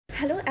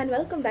Hello and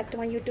welcome back to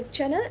my YouTube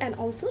channel and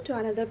also to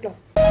another blog.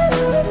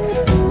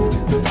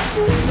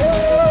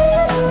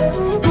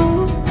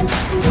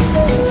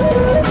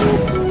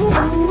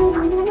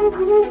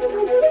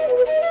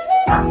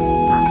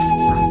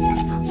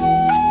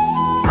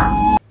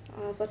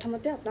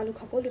 প্ৰথমতে আপোনালোক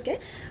সকলোকে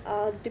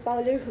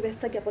দীপাৱলীৰ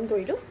শুভেচ্ছা জ্ঞাপন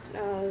কৰিলোঁ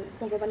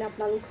ভগৱানে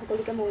আপোনালোক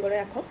সকলোকে মংগলে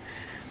ৰাখক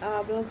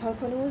আপোনাৰ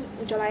ঘৰখনো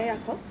উজ্বলাই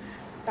ৰাখক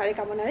তাৰে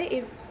কামনাৰে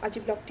এই আজি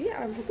ব্লগটি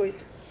আৰম্ভ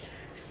কৰিছোঁ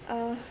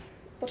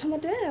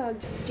প্ৰথমতে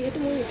যেহেতু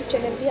মোৰ ইউটিউব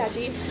চেনেলটি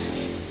আজি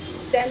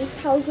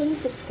 10,000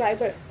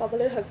 সাবস্ক্ৰাইবাৰ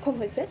পাবলৈ সক্ষম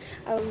হৈছে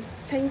আৰু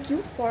thank U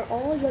for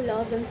all Euro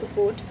love and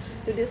support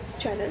two this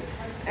channel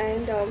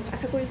and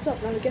আশা কৰিছোঁ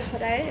আপোনালোকে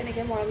সদায়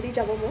এনেকৈ মৰম দি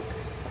যাব মোক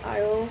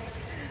আৰু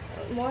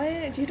মই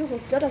যেহেতু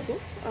হোষ্টেলত আছোঁ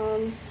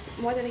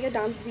মই তেনেকৈ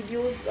ডান্স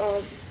ভিডিঅ'জ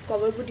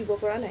কভাৰবোৰ দিব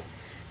পৰা নাই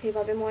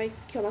সেইবাবে মই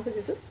ক্ষমা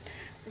খুজিছোঁ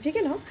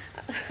যিকি নহওক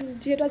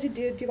যেহেতু আজি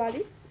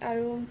দিৱালী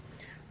আৰু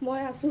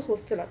মই আছোঁ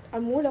হোষ্টেলত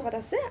আৰু মোৰ লগত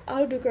আছে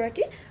আৰু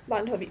দুগৰাকী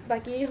বান্ধৱী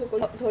বাকী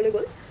সকলো ঘৰলৈ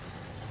গ'ল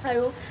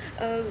আৰু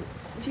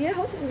যিয়ে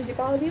হওক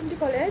দীপাৱলী বুলি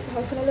ক'লে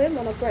ঘৰখনলৈ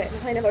মনত পৰে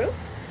নহয়নে বাৰু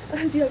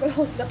যিসকল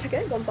হোষ্টেলত থাকে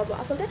গম পাব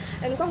আচলতে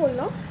এনেকুৱা হ'ল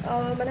ন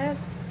মানে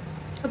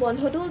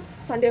বন্ধটো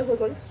সানডে হৈ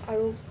গ'ল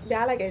আৰু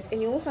বেয়া লাগে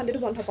এনেও সানডেটো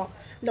বন্ধ পাওঁ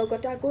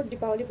লগতে আকৌ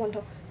দীপাৱলী বন্ধ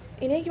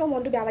এনেই কিবা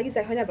মনটো বেয়া লাগি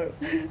যায় হয় না বাৰু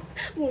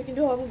মোৰ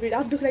কিন্তু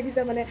বিৰাট দুখ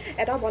লাগিছে মানে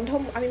এটা বন্ধ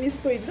আমি মিছ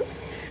কৰি দিলোঁ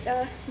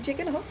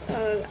যিকে নহওক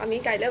আমি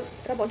কাইলৈ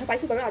এটা বন্ধ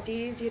পাইছোঁ বাৰু আজি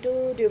যিহেতু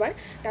দেওবাৰ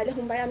কাইলৈ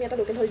সোমবাৰে আমি এটা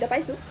লোকেল হলিডে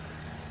পাইছোঁ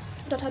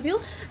তথাপিও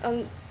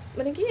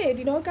মানে কি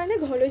এদিনৰ কাৰণে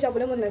ঘৰলৈ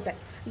যাবলৈ মন নাযায়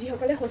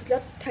যিসকলে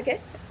হোষ্টেলত থাকে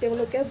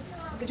তেওঁলোকে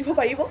বুজিব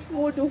পাৰিব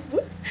মোৰ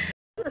দুখবোৰ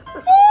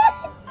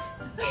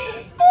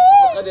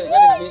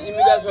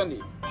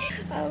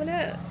মানে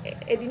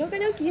এদিনৰ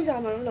কাৰণে কি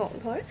যাম আৰু ন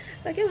ঘৰ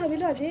তাকে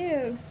ভাবিলোঁ আজি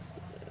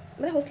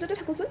মানে হোষ্টেলতে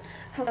থাকোঁচোন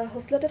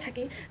হোষ্টেলতে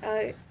থাকি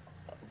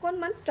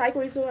অকণমান ট্ৰাই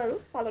কৰিছোঁ আৰু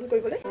পালন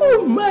কৰিবলৈ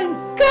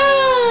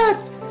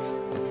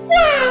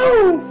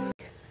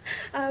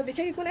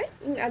বিশেষ একো নাই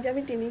আজি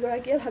আমি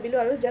তিনিগৰাকীয়ে ভাবিলোঁ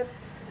আৰু যে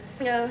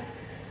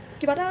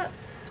কিবা এটা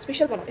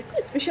স্পেচিয়েল বনাওঁ একো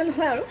স্পেচিয়েল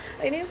নহয় আৰু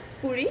এনেই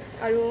পুৰি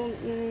আৰু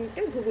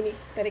ঘুগুনি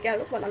তেনেকৈ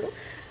আৰু বনালোঁ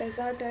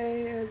তাৰপিছত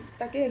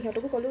তাকে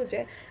সিহঁতকো ক'লোঁ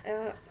যে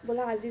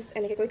বোলা আজি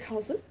এনেকৈ কৰি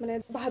খাওঁচোন মানে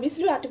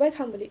ভাবিছিলোঁ ৰাতিপুৱাই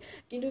খাম বুলি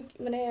কিন্তু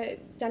মানে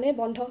জানে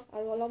বন্ধ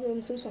আৰু অলপ ৰুম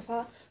চুম চফা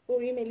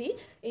কৰি মেলি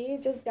এই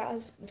জাষ্ট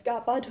গা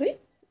পা ধুই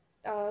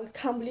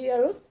খাম বুলি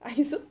আৰু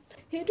আহিছোঁ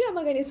সেইটোৱে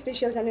আমাৰ কাৰণে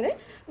স্পেচিয়েল জানেনে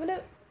মানে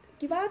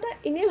কিবা এটা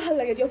এনেই ভাল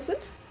লাগে দিয়কচোন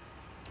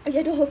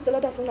যিহেতু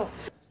হোষ্টেলত আছোঁ ন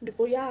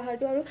দুপৰীয়া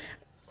আহাৰটো আৰু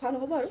খোৱা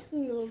নহ'ব আৰু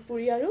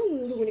পুৰি আৰু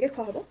ঘুগুনিকে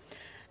খোৱা হ'ব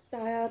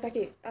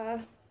তাকেই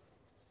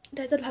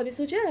তাৰপিছত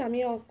ভাবিছোঁ যে আমি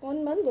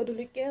অকণমান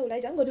গধূলিকৈ ওলাই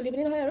যাম গধূলি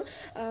বুলি নহয় আৰু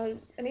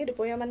এনেকৈ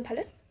দুপৰীয়ামান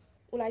ফালে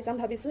ওলাই যাম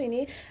ভাবিছোঁ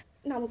এনেই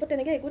নামৰূপত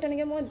তেনেকৈ একো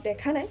তেনেকৈ মই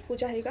দেখা নাই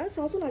পূজা হেৰিকা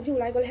চাওঁচোন আজি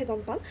ওলাই গ'লেহে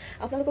গম পাম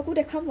আপোনালোককো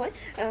দেখাম মই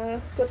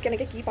ক'ত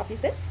কেনেকৈ কি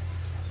পাতিছে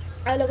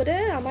আৰু লগতে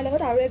আমাৰ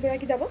লগত আৰু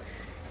এগৰাকী যাব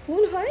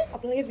কোন হয়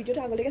আপোনালোকে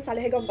ভিডিঅ'টো আগলৈকে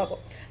চালেহে গম পাব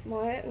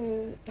মই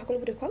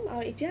সকলোবোৰ দেখুৱাম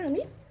আৰু এতিয়া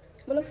আমি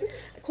বলকচোন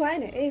খোৱাই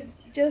নাই এই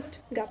জাষ্ট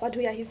গা পা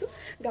ধুই আহিছোঁ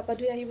গা পা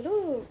ধুই আহি বোলো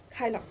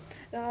খাই লওঁ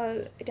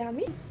এতিয়া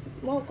মই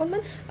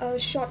অকণমান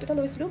শ্বৰ্ট এটা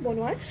লৈছিলোঁ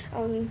বনোৱাৰ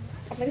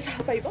আপোনালোকে চাব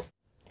পাৰিব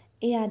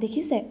এয়া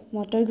দেখিছে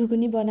মটৰ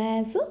ঘুগুনি বনাই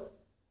আছোঁ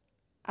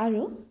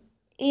আৰু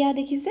এয়া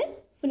দেখিছে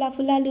ফুলা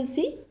ফুলা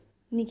লুচি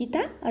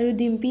নিকিতা আৰু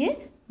ডিম্পীয়ে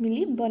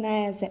মিলি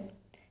বনাই আছে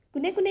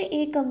কোনে কোনে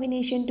এই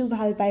কম্বিনেশ্যনটো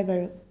ভাল পায়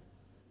বাৰু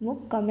মোক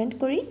কমেণ্ট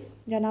কৰি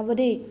জনাব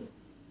দেই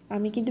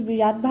আমি কিন্তু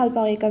বিৰাট ভাল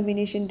পাওঁ এই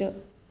কম্বিনেশ্যনটো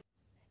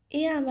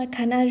এয়া আমাৰ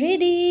খানা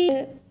ৰেডি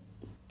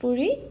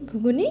পুৰি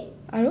ঘুগুনি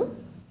আৰু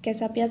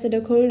কেঁচা পিঁয়াজ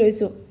এডোখৰো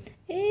লৈছোঁ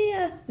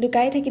এয়া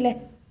লুকাই থাকিলে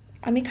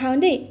আমি খাওঁ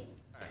দেই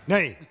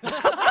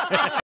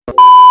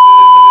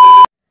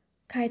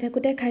খাই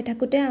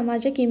থাকোঁতে আমাৰ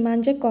যে কিমান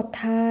যে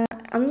কথা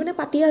আমি মানে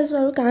পাতি আছোঁ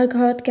আৰু কাৰ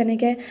ঘৰত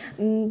কেনেকৈ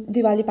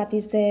দিৱালী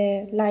পাতিছে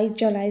লাইট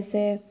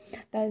জ্বলাইছে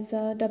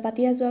তাৰপিছত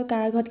পাতি আছোঁ আৰু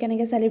কাৰ ঘৰত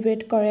কেনেকৈ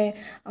চেলিব্ৰেট কৰে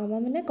আমাৰ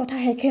মানে কথা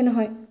শেষে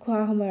নহয়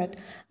খোৱা সময়ত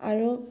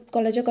আৰু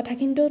কলেজৰ কথা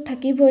কিন্তু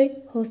থাকিবই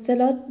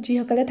হোষ্টেলত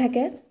যিসকলে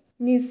থাকে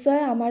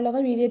নিশ্চয় আমাৰ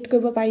লগত ৰিলেট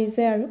কৰিব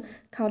পাৰিছে আৰু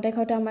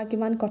খাওঁতে আমাৰ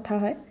কিমান কথা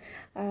হয়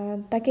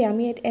তাকে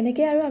আমি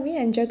এনেকৈ আৰু আমি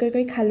এনজয়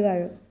কৰি খালোঁ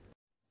আৰু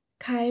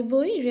খাই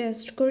বৈ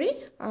ৰেষ্ট কৰি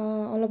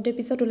অলপ দেৰি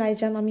পিছত ওলাই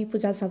যাম আমি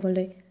পূজা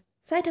চাবলৈ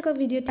চাই থাকক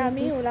ভিডিঅ'টো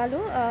আমি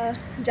ওলালোঁ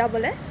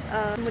যাবলৈ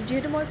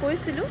যিহেতু মই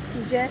কৈছিলোঁ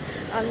যে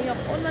আমি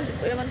অকণমান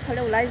দুপৰীয়ামান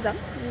ফালে ওলাই যাম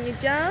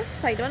এতিয়া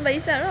 4টামান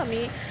বাজিছে আৰু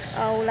আমি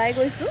ওলাই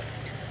গৈছোঁ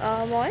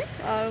মই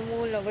আৰু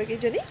মোৰ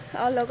লগৰকেইজনী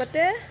আৰু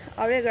লগতে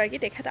আৰু এগৰাকী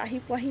তেখেত আহি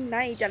পোৱাহি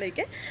নাই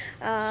এতিয়ালৈকে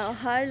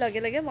অহাৰ লগে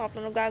লগে মই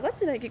আপোনালোকৰ আগত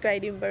চিনাকি কৰাই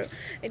দিম বাৰু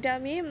এতিয়া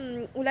আমি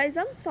ওলাই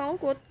যাম চাওঁ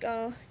ক'ত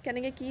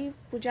কেনেকৈ কি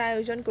পূজা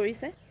আয়োজন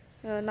কৰিছে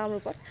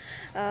নামৰূপত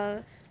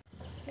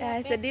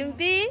আছে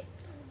ডিম্পী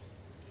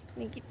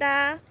নিকিতা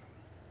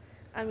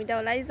আমি এতিয়া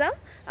ওলাই যাম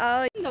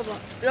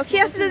ৰখি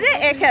আছিলোঁ যে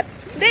এখেত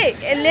দেই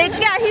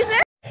লেটকৈ আহিছে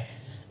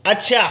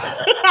আচ্ছা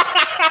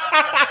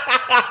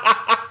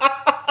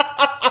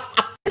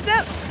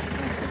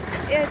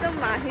এই হৈছে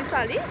মাহী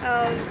ছোৱালী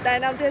তাইৰ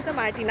নামটো হৈছে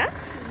মাৰ্টিনা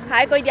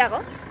হাই কৈ দিয়া আকৌ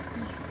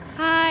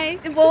হাই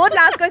বহুত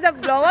লাজ কৰিছে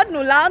ব্লগত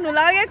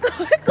নোলাওগে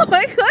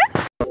কৈ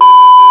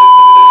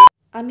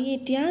আমি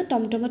এতিয়া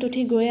টমটমত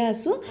উঠি গৈ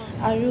আছোঁ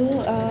আৰু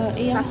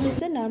এয়া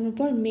হৈছে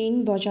নামৰূপৰ মেইন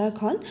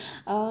বজাৰখন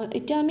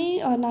এতিয়া আমি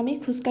নামি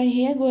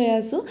খোজকাঢ়িয়ে গৈ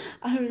আছোঁ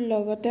আৰু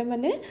লগতে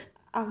মানে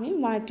আমি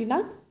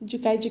মাৰ্টিনাক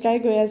জুকাই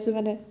গৈ আছোঁ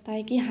মানে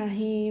তাই কি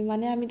হাঁহি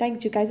মানে আমি তাইক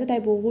জুকাইছোঁ তাই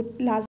বহুত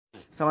লাজ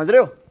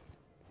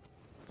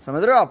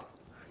समझ रहे हो आप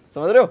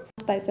समझ रहे हो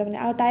পাইছে মানে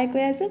আৰু তাই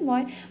কৈ আছে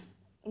মই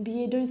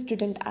BEdৰ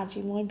ষ্টুডেণ্ট আজি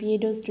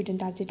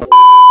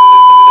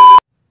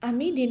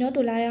আমি দিনত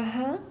ওলাই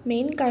অহা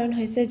মেইন কাৰণ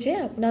হৈছে যে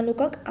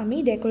আপোনালোকক আমি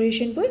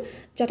ডেক'ৰেশ্যনবোৰ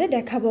যাতে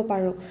দেখাব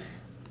পাৰোঁ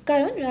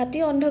কাৰণ ৰাতি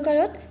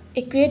অন্ধকাৰত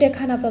একোৱে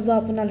দেখা নাপাব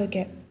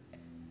আপোনালোকে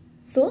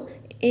চ'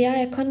 এয়া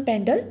এখন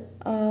পেণ্ডেল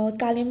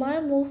কালিমাৰ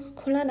মুখ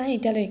খোলা নাই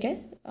এতিয়ালৈকে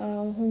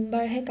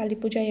সোমবাৰহে কালী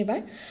পূজা এইবাৰ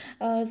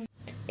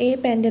এই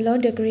পেণ্ডেলৰ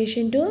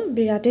ডেক'ৰেশ্যনটো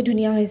বিৰাটেই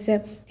ধুনীয়া হৈছে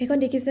সেইখন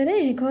দেখিছেনে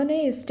সেইখন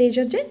এই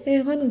ষ্টেজত যে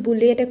সেইখন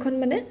বুলেট এখন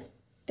মানে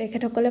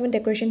তেখেতসকলে মানে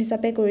ডেক'ৰেশ্যন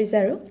হিচাপে কৰিছে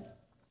আৰু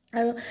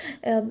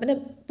মানে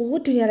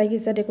বহুত ধুনীয়া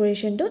লাগিছে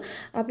ডেক'ৰেশ্যনটো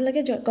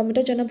আপোনালোকে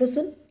কমেণ্টত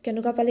জনাবচোন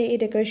কেনেকুৱা পালে এই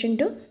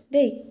ডেক'ৰেশ্যনটো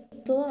দেই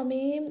চ' আমি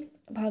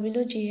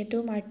ভাবিলোঁ যিহেতু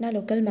মাৰ্টিনা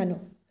লোকেল মানুহ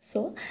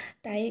চ'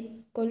 তাইক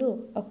ক'লোঁ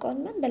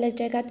অকণমান বেলেগ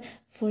জেগাত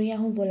ফুৰি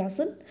আহোঁ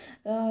ব'লাচোন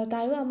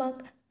তাইও আমাক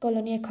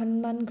কলনী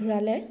এখনমান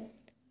ঘূৰালে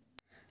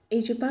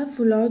এইজোপা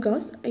ফুলৰ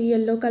গছ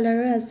য়েল্ল'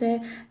 কালাৰৰ আছে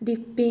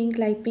ডিপ পিংক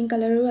লাইট পিংক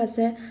কালাৰৰো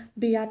আছে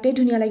বিৰাটেই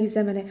ধুনীয়া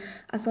লাগিছে মানে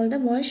আচলতে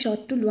মই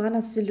শ্বটটো লোৱা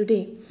নাছিলোঁ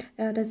দেই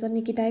তাৰপিছত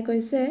নিকিতাই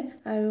কৈছে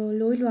আৰু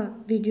লৈ লোৱা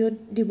ভিডিঅ'ত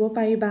দিব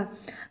পাৰিবা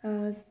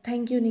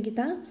thank U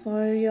Nikita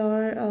for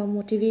your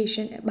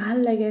motivation ভাল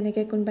লাগে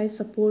এনেকৈ কোনোবাই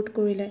ছাপোৰ্ট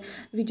কৰিলে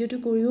ভিডিঅ'টো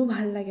কৰিও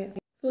ভাল লাগে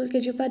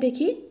ফুলকেইজোপা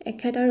দেখি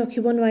এখেত আৰু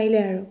ৰখিব নোৱাৰিলে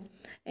আৰু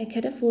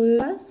এখেতে ফুল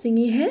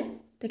ছিঙিহে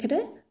তেখেতে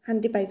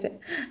শান্তি পাইছে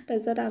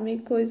তাৰপিছত আমি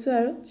কৈছোঁ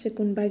আৰু যে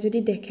কোনোবাই যদি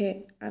দেখে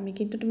আমি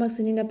কিন্তু তোমাক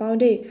চিনি নাপাওঁ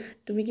দেই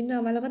তুমি কিন্তু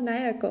আমাৰ লগত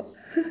নাই আকৌ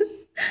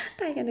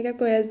তাইক এনেকৈ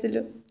কৈ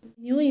আছিলোঁ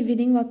নিউ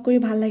ইভিনিং ৱাক কৰি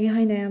ভাল লাগে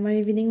হয় নাই আমাৰ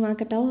ইভিনিং ৱাক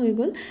এটাও হৈ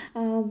গ'ল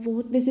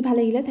বহুত বেছি ভাল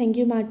লাগিলে thank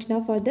U Martina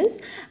for this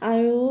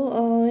আৰু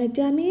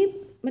এতিয়া আমি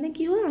মানে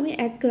কি হ'ল আমি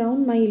এক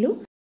ৰাউণ্ড মাৰিলোঁ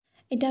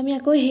এতিয়া আমি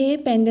আকৌ সেই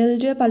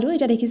পেণ্ডেলটোৱে পালোঁ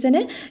এতিয়া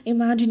দেখিছেনে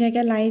ইমান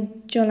ধুনীয়াকৈ লাইট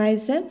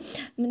জ্বলাইছে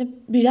মানে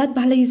বিৰাট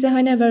ভাল লাগিছে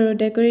হয় নাই বাৰু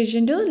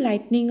ডেক'ৰেশ্যনটো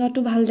লাইটনিঙতো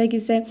ভাল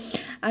লাগিছে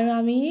আৰু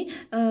আমি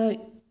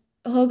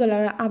হৈ গ'ল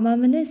আৰু আমাৰ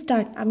মানে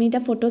ষ্টাৰ্ট আমি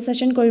এতিয়া ফটো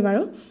ছেশ্যন কৰিম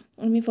আৰু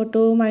আমি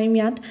ফটো মাৰিম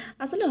ইয়াত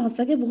আচলতে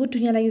সঁচাকৈ বহুত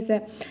ধুনীয়া লাগিছে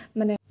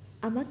মানে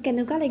আমাক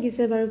কেনেকুৱা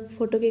লাগিছে বাৰু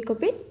ফটো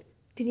কেইকপিত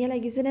ধুনীয়া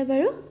লাগিছেনে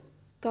বাৰু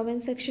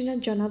কমেণ্ট ছেকশ্যনত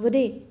জনাব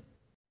দেই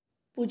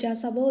পূজা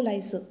চাব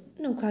ওলাইছোঁ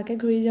নোখোৱাকৈ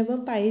ঘূৰি যাব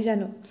পাৰি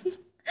জানো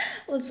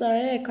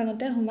ওচৰৰে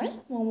এখনতে সোমাই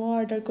ম'ম'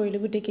 অৰ্ডাৰ কৰিলোঁ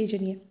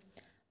গোটেইকেইজনীয়ে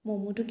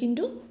ম'ম'টো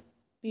কিন্তু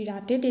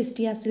বিৰাটেই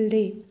টেষ্টি আছিল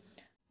দেই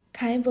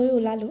খাই বৈ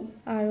ওলালোঁ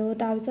আৰু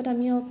তাৰপিছত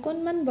আমি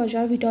অকণমান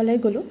বজাৰৰ ভিতৰলৈ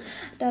গ'লোঁ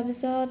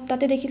তাৰপিছত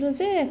তাতে দেখিলোঁ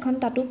যে এখন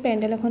তাতো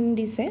পেণ্ডেল এখন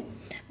দিছে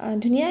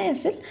ধুনীয়াই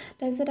আছিল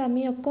তাৰপিছত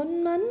আমি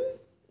অকণমান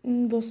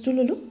বস্তু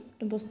ল'লোঁ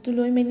বস্তু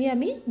লৈ মেলি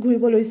আমি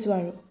ঘূৰিব লৈছোঁ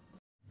আৰু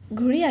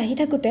ঘূৰি আহি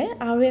থাকোঁতে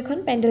আৰু এখন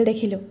পেণ্ডেল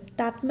দেখিলোঁ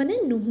তাত মানে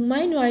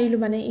নোসোমাই নোৱাৰিলোঁ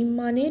মানে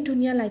ইমানেই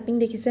ধুনীয়া লাইটিং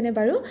দেখিছেনে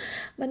বাৰু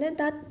মানে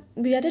তাত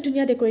বিৰাটেই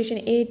ধুনীয়া ডেক'ৰেশ্যন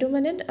এইটো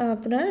মানে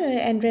আপোনাৰ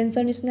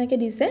এণ্ট্ৰেঞ্চৰ নিচিনাকৈ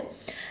দিছে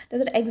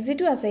তাৰপিছত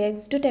এক্সিটো আছে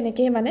এক্সিটো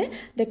তেনেকৈয়ে মানে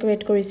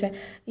ডেক'ৰেট কৰিছে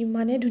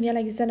ইমানেই ধুনীয়া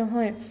লাগিছে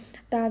নহয়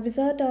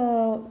তাৰপিছত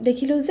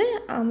দেখিলোঁ যে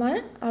আমাৰ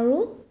আৰু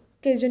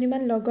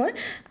কেইজনীমান লগৰ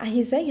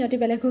আহিছে সিহঁতি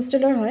বেলেগ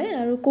হোষ্টেলৰ হয়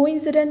আৰু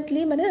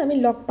কোইনচিডেণ্টলি মানে আমি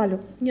লগ পালোঁ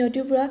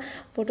সিহঁতিও পূৰা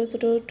ফটো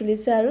চটো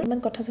তুলিছে আৰু ইমান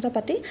কথা চথা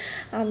পাতি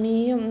আমি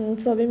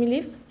চবেই মিলি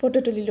ফটো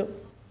তুলিলোঁ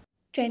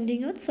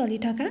ট্ৰেণ্ডিঙত চলি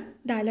থকা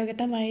ডায়লগ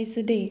এটা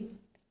মাৰিছোঁ দেই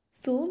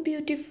চ'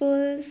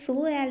 বিউটিফুল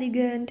চ'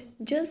 এলিগেণ্ট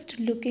জাষ্ট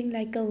লুকিং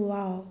লাইক আ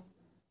ৱাও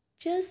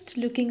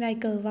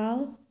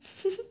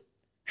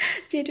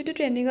যিহেতুটো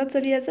ট্ৰেণ্ডিঙত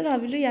চলি আছে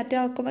ভাবিলোঁ ইয়াতে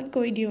অকণমান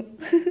কৈ দিওঁ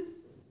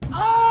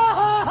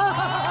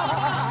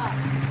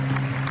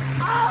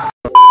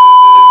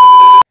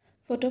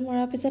ফটো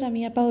মৰাৰ পিছত আমি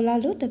ইয়াৰ পৰা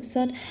ওলালোঁ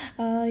তাৰপিছত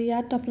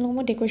ইয়াত আপোনালোকক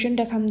মই ডেক'ৰেশ্যন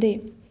দেখাম দেই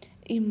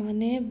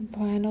ইমানে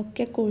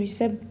ভয়ানককৈ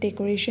কৰিছে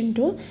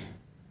ডেক'ৰেশ্যনটো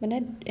মানে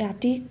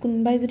ৰাতি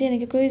কোনোবাই যদি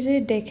এনেকৈ কৰি যদি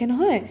দেখে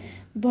নহয়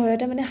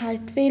ভয়তে মানে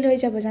হাৰ্ট ফেইল হৈ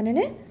যাব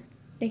জানেনে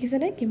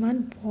দেখিছেনে কিমান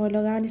ভয়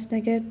লগা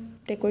নিচিনাকৈ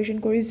ডেক'ৰেশ্যন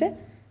কৰিছে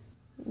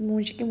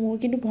মোৰ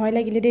কিন্তু ভয়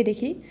লাগিলে দেই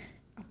দেখি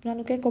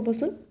আপোনালোকে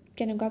ক'বচোন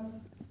কেনেকুৱা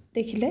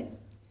দেখিলে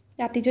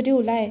ৰাতি যদি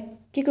ওলায়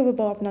কি কৰিব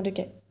বাৰু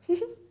আপোনালোকে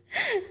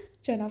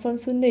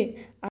জনাবচোন দেই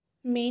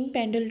মেইন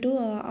পেণ্ডেলটো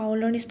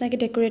আউলৰ নিচিনাকৈ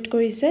ডেক'ৰেট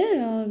কৰিছে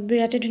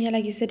বিৰাটেই ধুনীয়া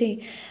লাগিছে দেই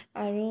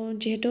আৰু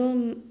যিহেতু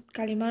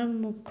কালিমাৰ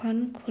মুখখন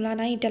খোলা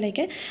নাই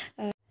এতিয়ালৈকে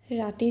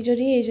ৰাতি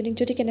যদি এইজনীক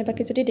যদি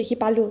কেনেবাকৈ যদি দেখি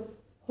পালোঁ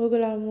হৈ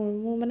গ'ল আৰু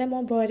মোৰ মানে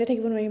মই ভয়তে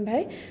থাকিব নোৱাৰিম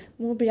ভাই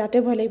মোৰ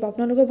বিৰাটেই ভয় লাগিব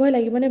আপোনালোকৰ ভয়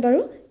লাগিবনে বাৰু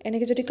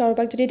এনেকৈ যদি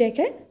কাৰোবাক যদি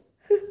দেখে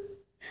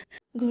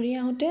ঘূৰি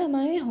আহোঁতে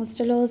আমাৰ এই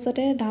হোষ্টেলৰ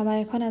ওচৰতে ধাবা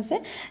এখন আছে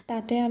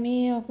তাতে আমি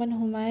অকণমান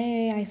সোমাই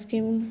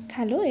আইচক্ৰীম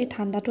খালোঁ এই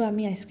ঠাণ্ডাটো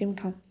আমি আইচক্ৰীম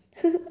খাওঁ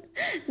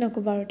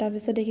নক'ব আৰু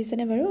তাৰপিছত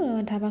দেখিছেনে বাৰু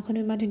ধাবাখনো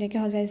ইমান ধুনীয়াকৈ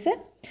সজাইছে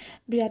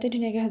বিৰাটেই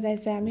ধুনীয়াকৈ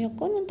সজাইছে আমি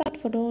অকণমান তাত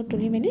ফটো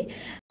তুলি মেলি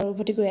আৰু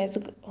উভতি গৈ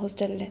আছোঁ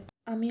হোষ্টেললৈ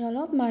আমি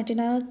অলপ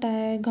মাৰ্টিনাক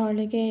তাই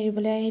ঘৰলৈকে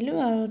এৰিবলৈ আহিলোঁ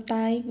আৰু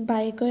তাইক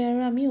বাইকৈ আৰু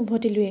আমি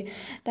উভতিলোঁৱেই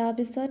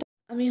তাৰপিছত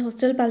আমি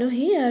হোষ্টেল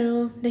পালোঁহি আৰু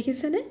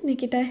দেখিছেনে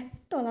নিকিতাই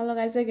তলা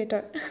লগাইছে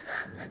গেটৰ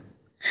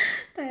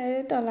তাই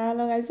তলা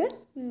লগাইছে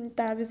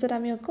তাৰপিছত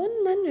আমি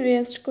অকণমান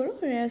ৰেষ্ট কৰোঁ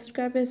ৰেষ্ট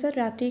কৰাৰ পিছত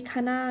ৰাতি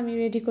খানা আমি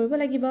ৰেডি কৰিব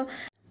লাগিব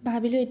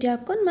ভাবিলোঁ এতিয়া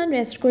অকণমান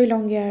ৰেষ্ট কৰি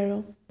লওঁগৈ আৰু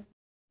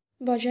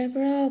বজাৰৰ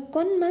পৰা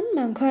অকণমান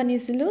মাংস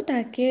আনিছিলোঁ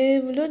তাকে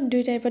বোলো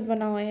 2 টাইপত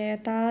বনাওঁ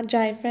এটা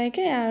ড্ৰাই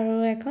ফ্ৰাইকৈ আৰু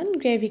এখন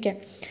গ্ৰেভিকৈ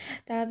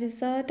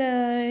তাৰপিছত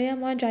এয়া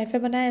মই ড্ৰাই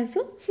ফ্ৰাই বনাই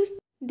আছোঁ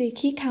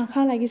দেখি খাওঁ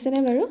খাওঁ লাগিছেনে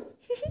বাৰু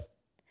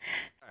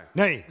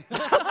নাই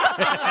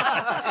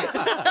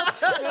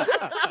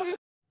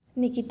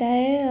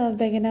নিকিতাই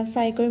বেঙেনা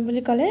ফ্ৰাই কৰিম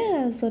বুলি ক'লে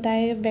চ' তাই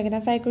বেঙেনা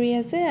ফ্ৰাই কৰি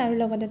আছে আৰু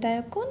লগতে তাই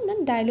অকণমান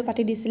দাইলো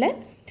পাতি দিছিলে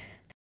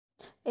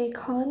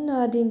এইখন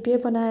ডিম্পিয়ে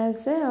বনাই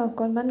আছে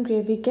অকণমান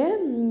গ্ৰেভিকৈ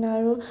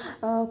আৰু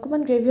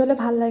অকণমান গ্ৰেভি হ'লে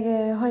ভাল লাগে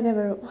হয়নে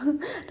বাৰু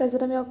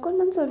তাৰপিছত আমি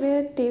অকণমান চবেই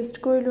টেষ্ট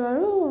কৰিলোঁ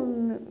আৰু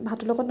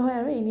ভাতৰ লগত নহয়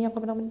আৰু এনেই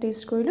অকণমান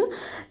টেষ্ট কৰিলোঁ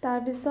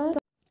তাৰপিছত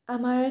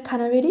আমাৰ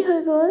খানা ৰেডি হৈ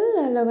গ'ল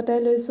লগতে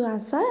লৈছোঁ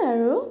আচাৰ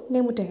আৰু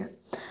নেমু টেঙা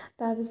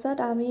তাৰপিছত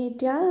আমি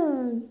এতিয়া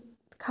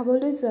খাব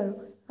লৈছোঁ আৰু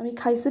আমি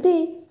খাইছোঁ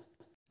দেই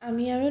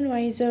আমি আৰু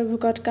নোৱাৰিছোঁ আৰু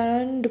ভোকত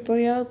কাৰণ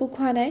দুপৰীয়াও একো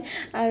খোৱা নাই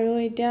আৰু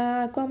এতিয়া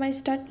আকৌ আমাৰ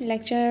ষ্টাৰ্ট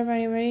লেকচাৰ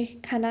মাৰি মাৰি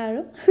খানা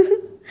আৰু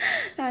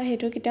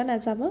সেইটো কেতিয়াও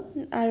নাযাব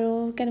আৰু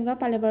কেনেকুৱা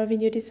পালে বাৰু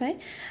ভিডিঅ'টি চাই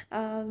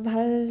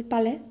ভাল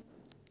পালে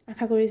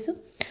আশা কৰিছোঁ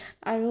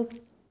আৰু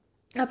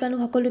আপোনালোক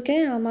সকলোকে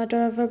আমাৰ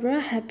তৰফৰ পৰা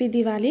happy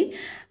Diwali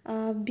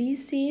B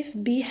safe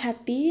B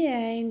happy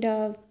and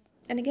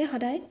এনেকৈ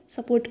সদায়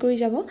ছাপোৰ্ট কৰি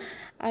যাব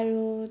আৰু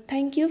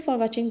থেংক ইউ ফৰ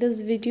ৱাচিং দিছ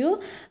ভিডিঅ'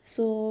 চ'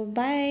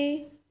 বাই